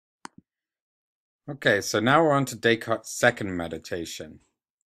Okay, so now we're on to Descartes' second meditation.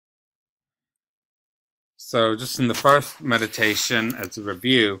 So, just in the first meditation, as a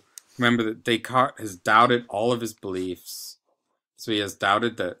review, remember that Descartes has doubted all of his beliefs. So, he has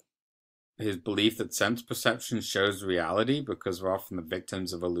doubted that his belief that sense perception shows reality because we're often the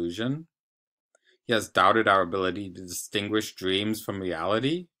victims of illusion. He has doubted our ability to distinguish dreams from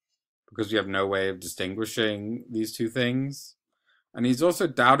reality because we have no way of distinguishing these two things. And he's also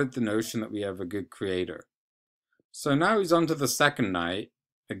doubted the notion that we have a good creator. So now he's on to the second night,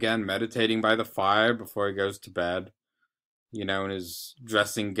 again meditating by the fire before he goes to bed, in his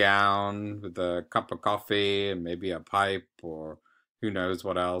dressing gown with a cup of coffee and maybe a pipe or who knows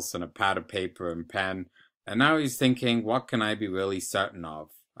what else, and a pad of paper and pen. And now he's thinking, what can I be really certain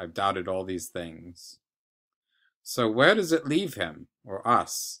of? I've doubted all these things. So where does it leave him, or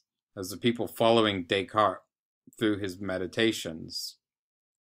us, as the people following Descartes through his meditations?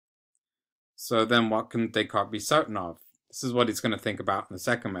 So then what can Descartes be certain of? This is what he's going to think about in the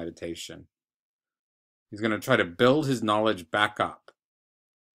second meditation. He's going to try to build his knowledge back up.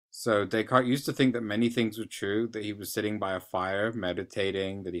 So Descartes used to think that many things were true, that he was sitting by a fire,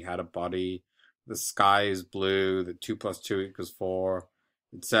 meditating, that he had a body, the sky is blue, that 2 plus 2 equals 4,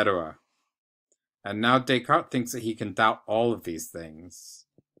 etc. And now Descartes thinks that he can doubt all of these things,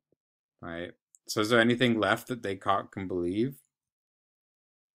 right? So is there anything left that Descartes can believe?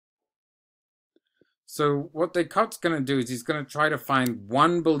 So what Descartes' going to do is he's going to try to find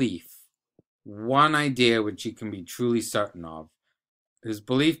one belief, one idea which he can be truly certain of. His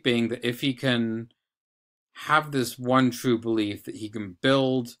belief being that if he can have this one true belief, that he can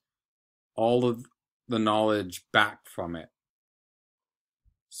build all of the knowledge back from it.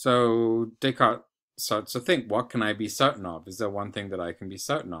 So Descartes starts to think, what can I be certain of? Is there one thing that I can be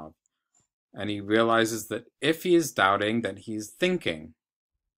certain of? And he realizes that if he is doubting, then he's thinking.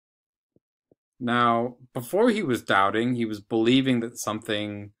 Now, before he was doubting, he was believing that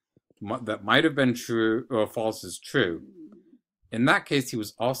something that might have been true or false is true. In that case, he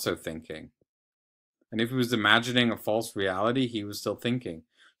was also thinking. And if he was imagining a false reality, he was still thinking.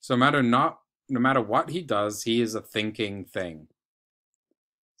 So no matter what he does, he is a thinking thing.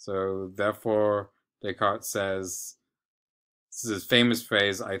 So therefore, Descartes says, this is his famous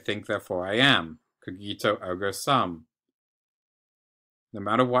phrase, I think, therefore I am. Cogito ergo sum. No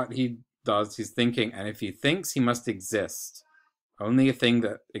matter what he does, he's thinking, and if he thinks, he must exist. Only a thing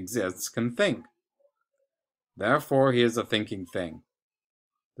that exists can think. Therefore, he is a thinking thing.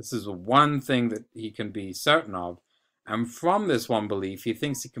 This is one thing that he can be certain of, and from this one belief, he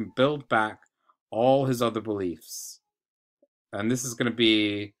thinks he can build back all his other beliefs. And this is going to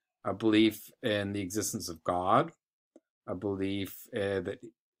be a belief in the existence of God, a belief that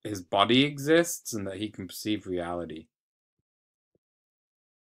his body exists and that he can perceive reality.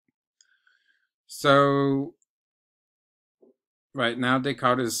 So, right now,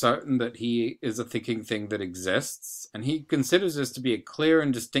 Descartes is certain that he is a thinking thing that exists, and he considers this to be a clear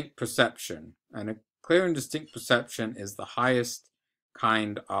and distinct perception. And a clear and distinct perception is the highest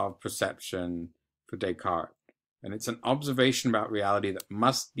kind of perception for Descartes. And it's an observation about reality that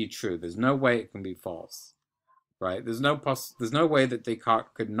must be true. There's no way it can be false, right? There's no way that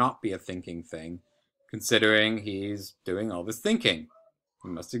Descartes could not be a thinking thing, considering he's doing all this thinking. It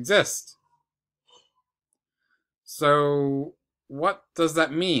must exist. So what does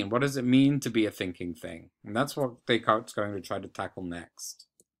that mean? What does it mean to be a thinking thing? And that's what Descartes is going to try to tackle next.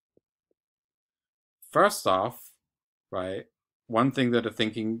 First off, right, one thing that a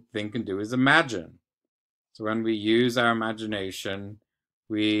thinking thing can do is imagine. So when we use our imagination,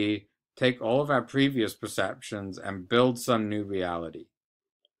 we take all of our previous perceptions and build some new reality,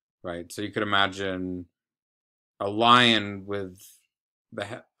 right? So you could imagine a lion with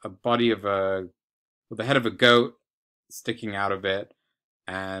a body of with the head of a goat sticking out of it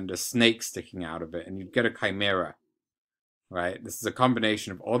and a snake sticking out of it, and you'd get a chimera, right? This is a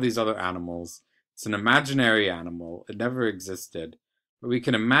combination of all these other animals. It's an imaginary animal. It never existed, but we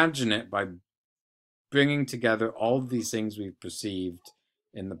can imagine it by bringing together all of these things we've perceived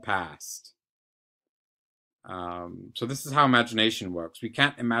in the past. So this is how imagination works. We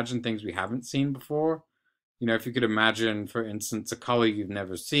can't imagine things we haven't seen before. If you could imagine, for instance, a color you've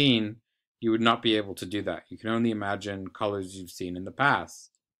never seen, you would not be able to do that. You can only imagine colors you've seen in the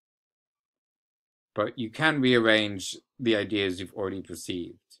past. But you can rearrange the ideas you've already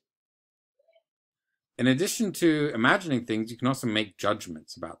perceived. In addition to imagining things, you can also make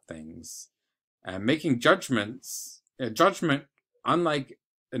judgments about things. And making judgments, a judgment, unlike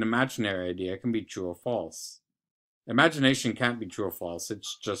an imaginary idea, can be true or false. Imagination can't be true or false.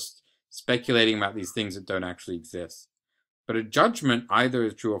 It's just speculating about these things that don't actually exist. But a judgment either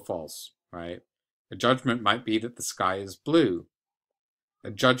is true or false, right? A judgment might be that the sky is blue.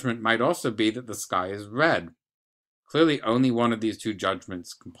 A judgment might also be that the sky is red. Clearly, only one of these two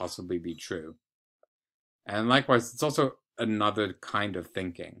judgments can possibly be true. And likewise, it's also another kind of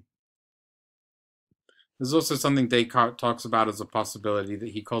thinking. There's also something Descartes talks about as a possibility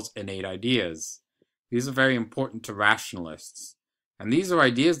that he calls innate ideas. These are very important to rationalists. And these are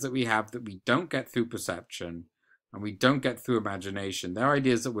ideas that we have that we don't get through perception and we don't get through imagination. They're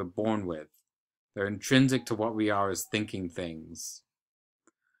ideas that we're born with. They're intrinsic to what we are as thinking things.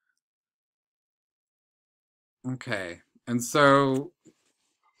 Okay, and so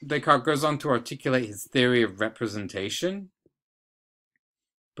Descartes goes on to articulate his theory of representation,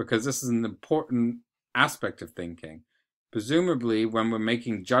 because this is an important aspect of thinking. Presumably, when we're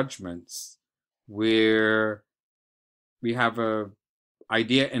making judgments, we have an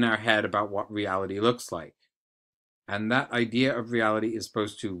idea in our head about what reality looks like. And that idea of reality is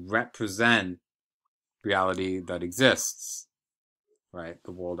supposed to represent reality that exists, right?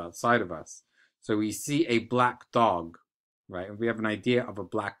 The world outside of us. So we see a black dog, right? And we have an idea of a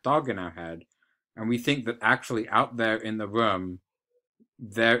black dog in our head, and we think that actually out there in the room,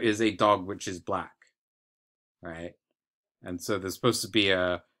 there is a dog which is black, right? And so there's supposed to be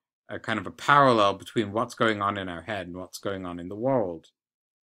a kind of a parallel between what's going on in our head and what's going on in the world.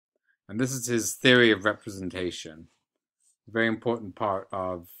 And this is his theory of representation. A very important part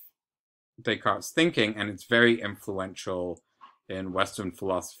of Descartes' thinking, and it's very influential in Western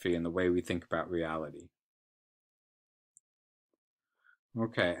philosophy and the way we think about reality.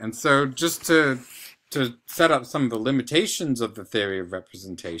 Okay, and so just to set up some of the limitations of the theory of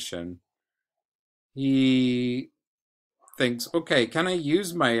representation, he thinks, okay, can I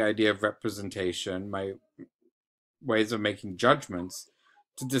use my idea of representation, my ways of making judgments,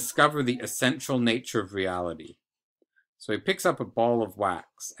 to discover the essential nature of reality? So he picks up a ball of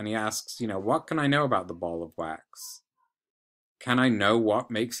wax and he asks, what can I know about the ball of wax? Can I know what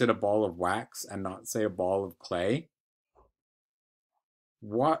makes it a ball of wax and not, say, a ball of clay?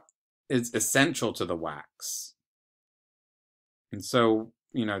 What is essential to the wax? And so,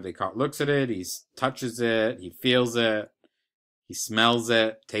 Descartes looks at it, he touches it, he feels it, he smells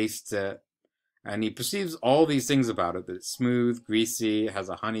it, tastes it, and he perceives all these things about it, that it's smooth, greasy, it has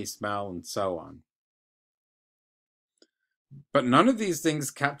a honey smell, and so on. But none of these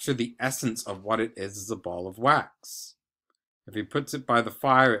things capture the essence of what it is as a ball of wax. If he puts it by the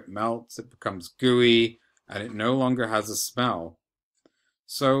fire, it melts, it becomes gooey, and it no longer has a smell.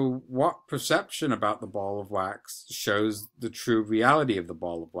 So what perception about the ball of wax shows the true reality of the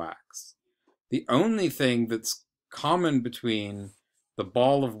ball of wax? The only thing that's common between the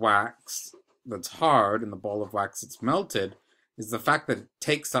ball of wax that's hard and the ball of wax that's melted is the fact that it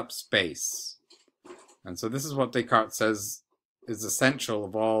takes up space. And so this is what Descartes says is essential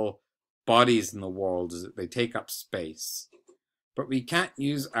of all bodies in the world, is that they take up space. But we can't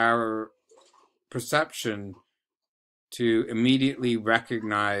use our perception to immediately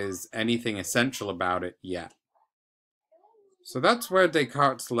recognize anything essential about it yet. So that's where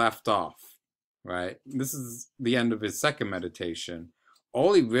Descartes left off, right? This is the end of his second meditation.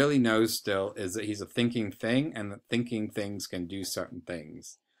 All he really knows still is that he's a thinking thing and that thinking things can do certain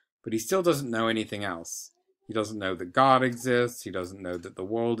things. But he still doesn't know anything else. He doesn't know that God exists. He doesn't know that the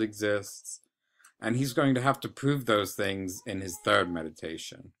world exists. And he's going to have to prove those things in his third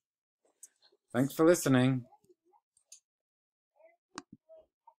meditation. Thanks for listening.